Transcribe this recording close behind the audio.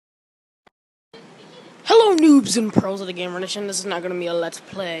noobs and pros of the game edition. This is not going to be a let's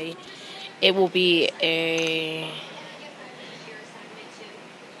play. It will be a...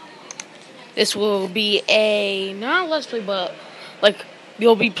 This will be a... Not let's play, but... Like,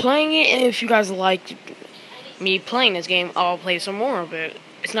 you'll be playing it, and if you guys like me playing this game, I'll play some more of it.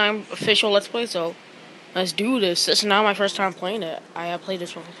 It's not an official let's play, so... Let's do this. This is not my first time playing it. I have played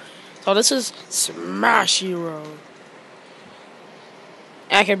this one. So this is Smashy Road.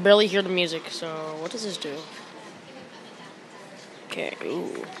 I can barely hear the music, so what does this do? Okay,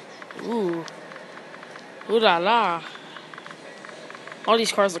 ooh. Ooh la la. All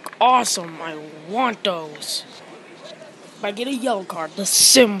these cars look awesome. I want those. If I get a yellow card, the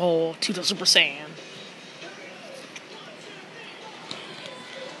symbol to the Super Saiyan.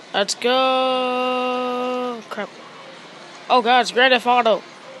 Let's go. Crap. Oh god, it's Grand Theft Auto.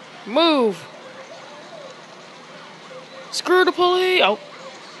 Move. Screw the police. Oh.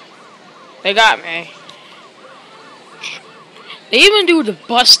 They got me. They even do the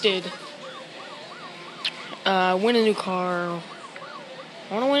busted. Win a new car.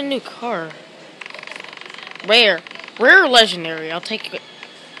 I want to win a new car. Rare. Rare or legendary. I'll take it.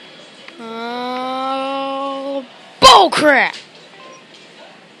 Bull crap.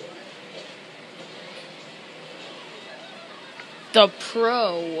 The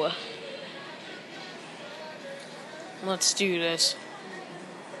Pro. Let's do this.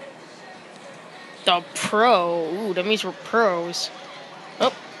 The Pro. Ooh, that means we're pros.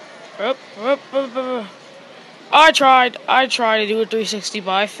 Up. I tried to do a 360,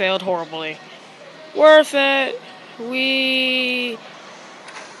 but I failed horribly. Worth it. We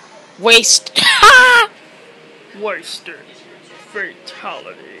waste. Wasted.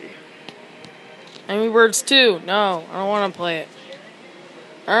 Fatality. Angry Birds 2. No, I don't want to play it.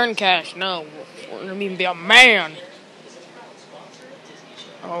 Earn cash. No, we're gonna even be a man.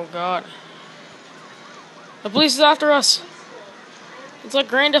 Oh god. The police is after us. It's like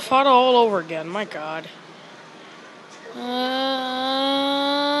Grand Theft Auto all over again. My god.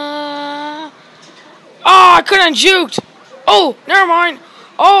 I couldn't juked. Oh, never mind.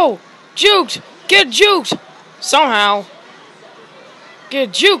 Oh, juked. Get juked. Somehow. Get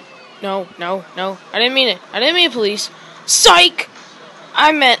juked. No. I didn't mean it. I didn't mean it, police. Psych.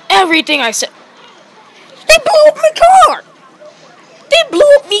 I meant everything I said. They blew up my car. They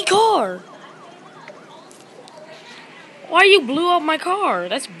blew up me car. Why you blew up my car?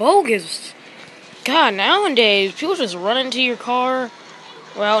 That's bogus. God, nowadays, people just run into your car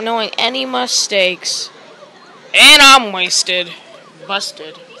without knowing any mistakes. And I'm wasted.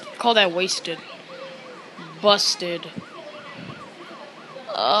 Busted. Call that wasted. Busted.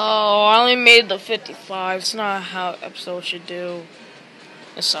 Oh, I only made the 55. It's not how episodes should do.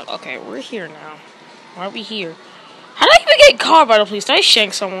 It's not. Okay, we're here now. Why are we here? How did I even get caught by the police? Did I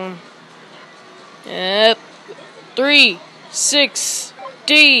shank someone? Yep. 3, 6,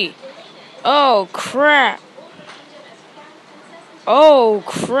 D. Oh, crap. Oh,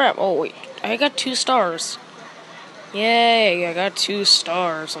 crap. Oh, wait. I got 2 stars. Yay, I got 2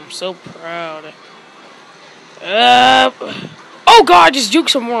 stars. I'm so proud. Oh, God, just juke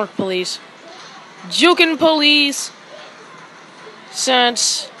some more, police. Juking police.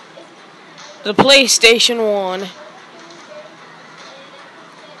 Since the PlayStation 1.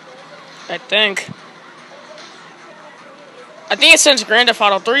 I think it's since Grand Theft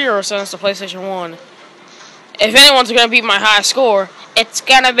Auto 3 or since the PlayStation 1. If anyone's gonna beat my high score, it's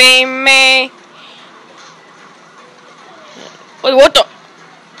gonna be me. Wait, what the?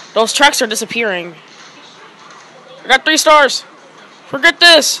 Those tracks are disappearing. I got 3 stars. Forget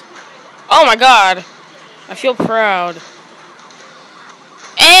this. Oh my god. I feel proud.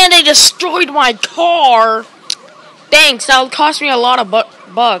 And they destroyed my car. Thanks, that would cost me a lot of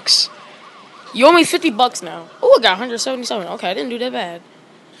bucks. You owe me $50 now. Oh, I got 177. Okay, I didn't do that bad.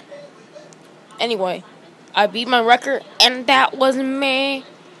 Anyway, I beat my record, and that was me.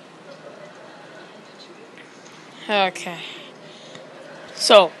 Okay.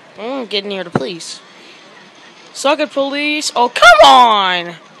 So, I'm getting near the police. Suck it, police. Oh, come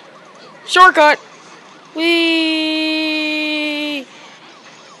on! Shortcut. Whee!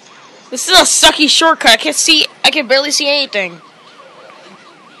 This is a sucky shortcut. I can barely see anything.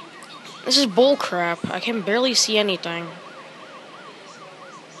 This is bullcrap. I can barely see anything.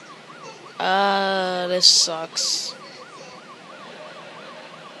 This sucks.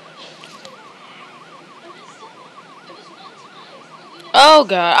 Oh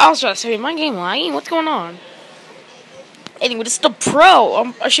god, I was trying to say, my game lagging? What's going on? Anyway, this is the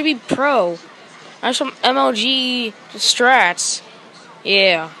Pro. I should be pro. I have some MLG strats.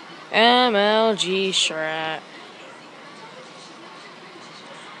 Yeah. MLG strat.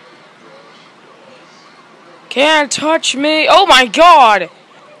 Can't touch me. Oh my god.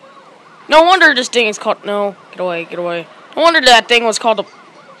 No wonder this thing is called... No, get away, get away. No wonder that thing was called a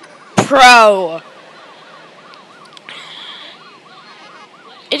Pro.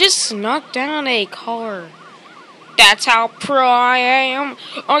 It just knocked down a car. That's how pro I am.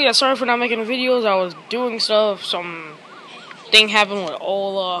 Oh yeah, sorry for not making videos. I was doing stuff. Some thing happened with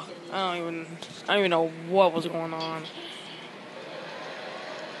Ola. I don't even know what was going on.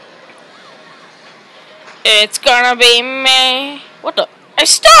 It's gonna be me. What the? I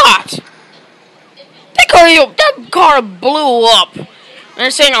stopped. That car blew up. And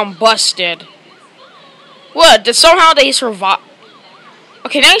they're saying I'm busted. What? Did somehow they survive?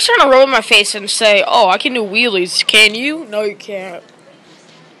 Okay, now he's trying to rub in my face and say, "Oh, I can do wheelies." Can you? No, you can't.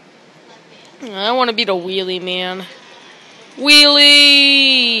 I want to be the wheelie man.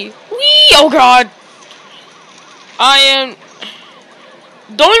 Wheelie! Whee! Oh god! I am.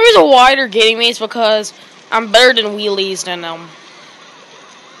 The only reason why they're getting me is because I'm better than wheelies than them.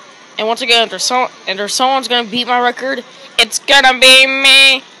 And once again, if there's someone's gonna beat my record, it's gonna be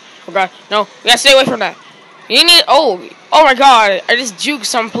me. Oh god, no, we gotta stay away from that. You need. Oh my god! I just juked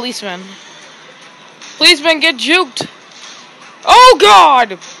some policeman. Policemen get juked. Oh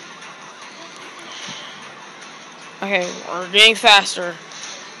god! Okay, we're getting faster.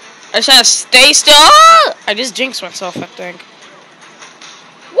 I just gotta stay still. Ah! I just jinxed myself, I think.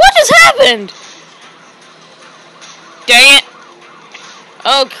 What just happened? Dang it!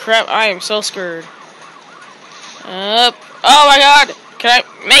 Oh crap! I am so scared. Up! Oh my god! Can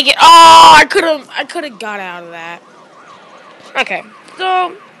I make it? Oh, I could have got out of that. Okay,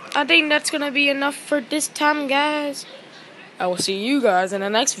 so I think that's gonna be enough for this time, guys. I will see you guys in the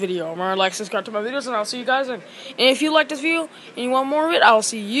next video. Remember, like, subscribe to my videos, and I'll see you guys in. And if you like this video and you want more of it, I'll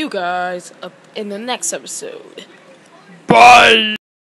see you guys up in the next episode. Bye.